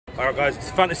Alright guys, it's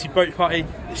Fantasy Boat Party.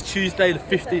 It's Tuesday the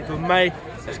 15th of May.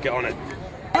 Let's get on it.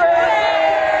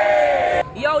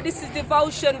 Yo, this is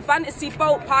Devotion, Fantasy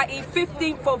Boat Party,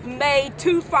 15th of May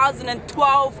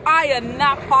 2012, Ayia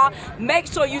Napa. Make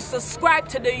sure you subscribe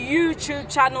to the YouTube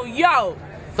channel, yo!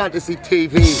 Fantasy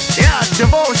TV. Yeah,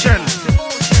 Devotion.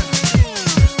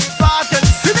 Sergeant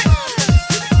City.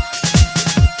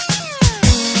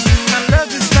 I love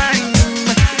this time.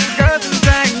 Girls and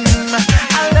time.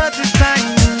 I love this time.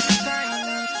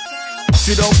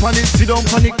 Sit down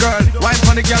on it, girl. Wine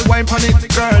on it, girl, wine on it,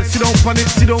 girl. Sit down on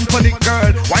it,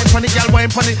 girl. Wine on it, girl,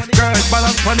 wine on it, girl.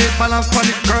 Balance on it, girl.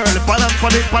 Balance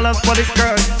on it,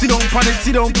 girl. Sit down on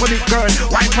it, girl.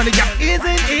 Wine on it, girl.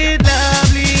 Isn't it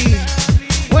lovely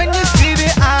when you see the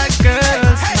hot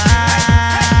girl smile?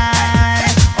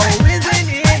 Oh, isn't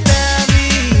it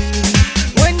lovely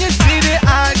when you see the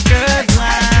hot girl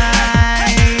smile?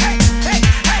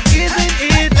 Isn't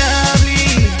it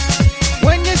lovely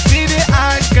when you see the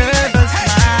hot girl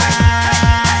smile?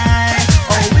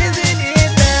 Oh, isn't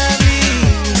it lovely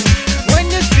when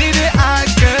you see the hot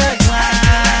girl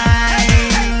smile?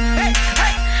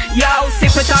 Yo,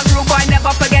 sip it on room, boy,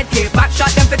 never forget it. Back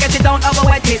shot, then forget it, don't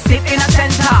overwet it. Sit in a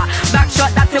center, back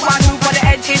shot, that's the one move for the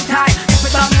edge in time.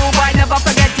 Sip it on room, boy, never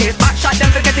forget it. Back shot,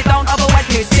 then forget it, don't overwet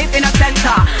it. Sit in a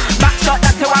center, back shot,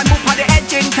 that's the one move for the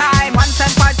edge in time. 1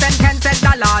 cent, 5 cent, 10 cent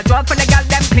dollar. Draw for the gal,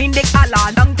 them clean dick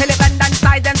Allah. Down till it bend and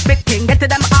size them spitting. Get to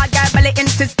them hard guy belly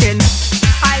insisting.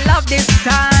 I love this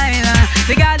style,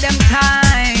 they got them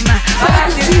time. I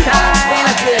love this style,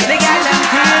 they got them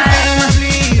time.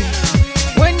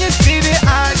 When you see the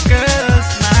hot girl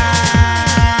smile,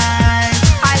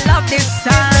 I love this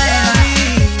style.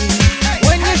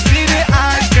 when you see the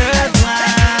hot girl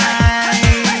smile,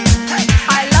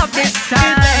 I love this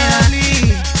style.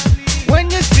 when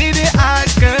you see the hot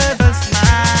girl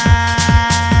smile,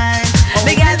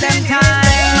 They got them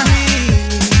time.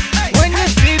 when you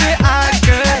see the hot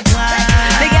girl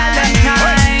smile, They got them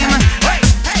time.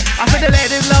 I feel the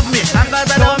ladies love me, and girls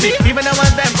adore me. Even the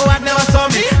ones them who have never saw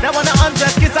me, they wanna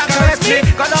undress, kiss and caress me.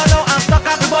 Cause I know I'm stuck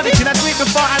up with body. She done tweet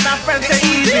before and her friends say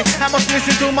easy. I must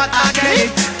listen to my arcade.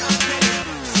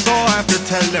 So I have to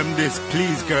tell them this,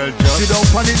 please girl, just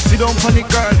sit down on it,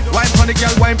 girl. Wine on it,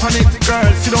 girl, wine on it, girl.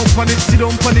 Sit down on it,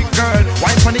 girl.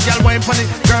 Wine on it, girl, wine on it,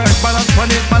 girl. Balance on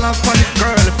it,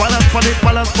 girl. Balance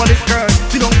on it, girl.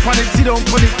 Sit down on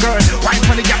it, girl. Wine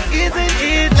on it, girl. Isn't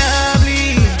it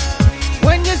lovely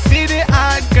when you see the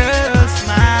hot girl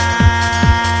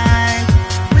smile?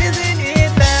 Isn't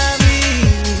it lovely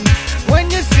when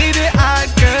you see the hot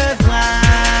girl smile?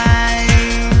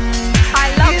 I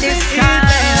love this Isn't it style.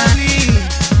 lovely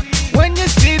when you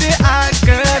see the hot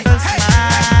girl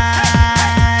smile?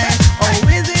 Oh,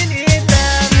 isn't it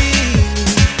lovely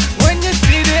when you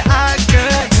see the hot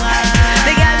girl smile?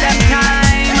 They got them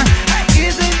time.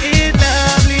 Isn't it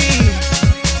lovely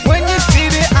when you see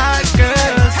the hot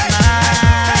girl smile?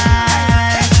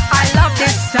 I love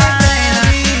this style.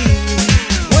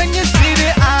 When you see the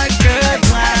hot girl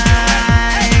smile,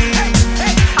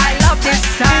 I love this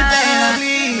style.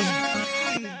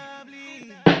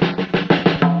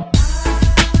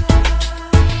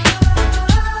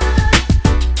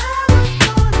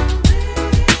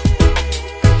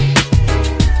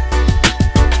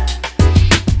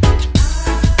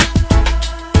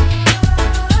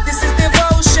 This is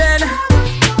Devotion.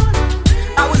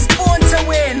 I was born to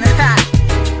win.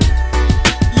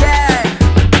 Yeah.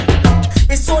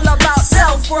 It's all about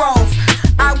self-growth.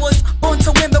 I was born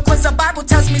to win because the Bible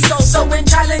tells me so. So when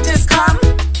challenges come,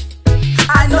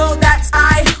 I know that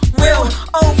I will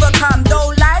overcome.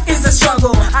 Though life is a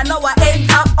struggle, I know I end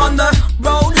up on the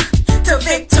road to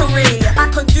victory. I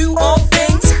can do all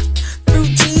things through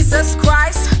Jesus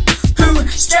Christ, who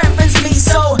strengthens me.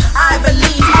 So I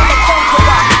believe I'm a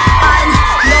conqueror. I'm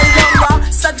no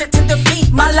longer subject to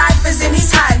defeat. My life is in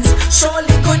His hands.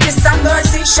 Surely goodness and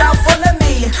mercy shall follow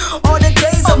me all the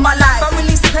days of my life. I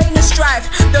release pain and strife.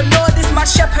 The Lord is my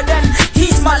shepherd and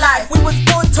He's my life. We was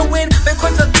born to win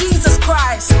because of Jesus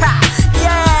Christ. Ha,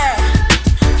 yeah,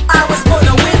 I was born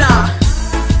a winner.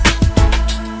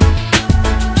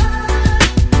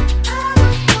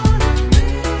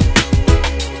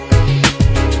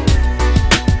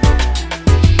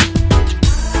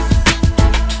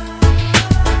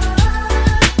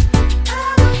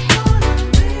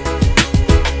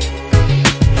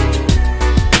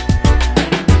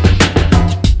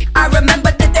 I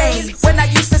remember the days when I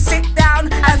used to sit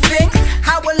down and think,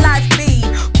 how will life be?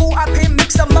 Caught up in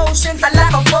mixed emotions and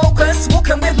lack of focus.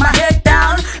 Walking with my head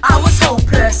down, I was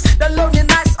hopeless. The lonely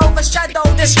nights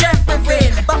overshadowed the strength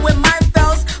within. But when mine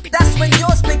fails, that's when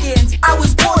yours begins. I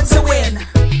was born to win.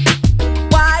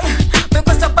 Why?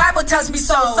 tells me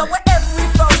so. So wherever we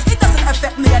froze, it doesn't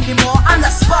affect me anymore. I'm the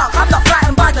spark, I'm not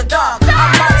frightened by the dark.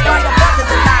 I'm marked by the blood of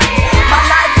the land. My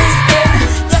life is in,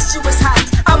 yes you was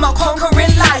hacked. I'm a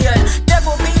conquering lion.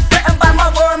 Devil be threatened by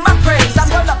my war and my praise. I'm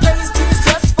gonna praise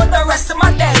Jesus for the rest of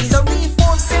my days. A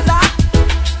reformed sinner,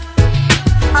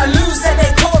 a loser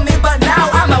they call me, but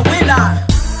now I'm a winner.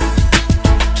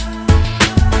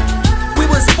 We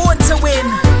was born to win.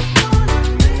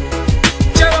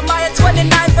 Jeremiah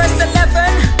 29 verse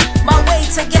 11. My way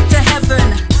to get to heaven.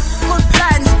 Good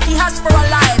plans he has for our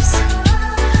lives.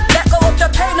 Let go of the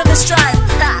pain and the strife.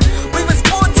 We was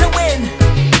born to win.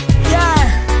 Yeah.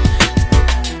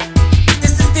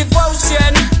 This is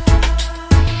devotion.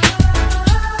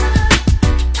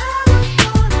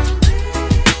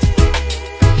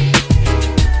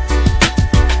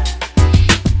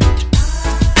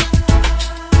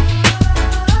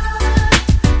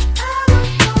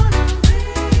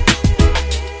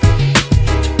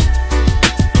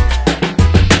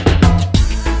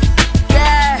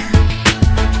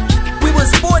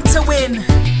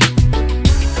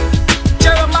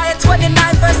 Jeremiah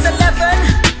 29 verse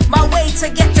 11. My way to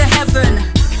get to heaven.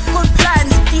 Good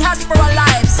plans he has for our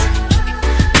lives.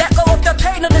 Let go of the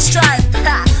pain and the strife.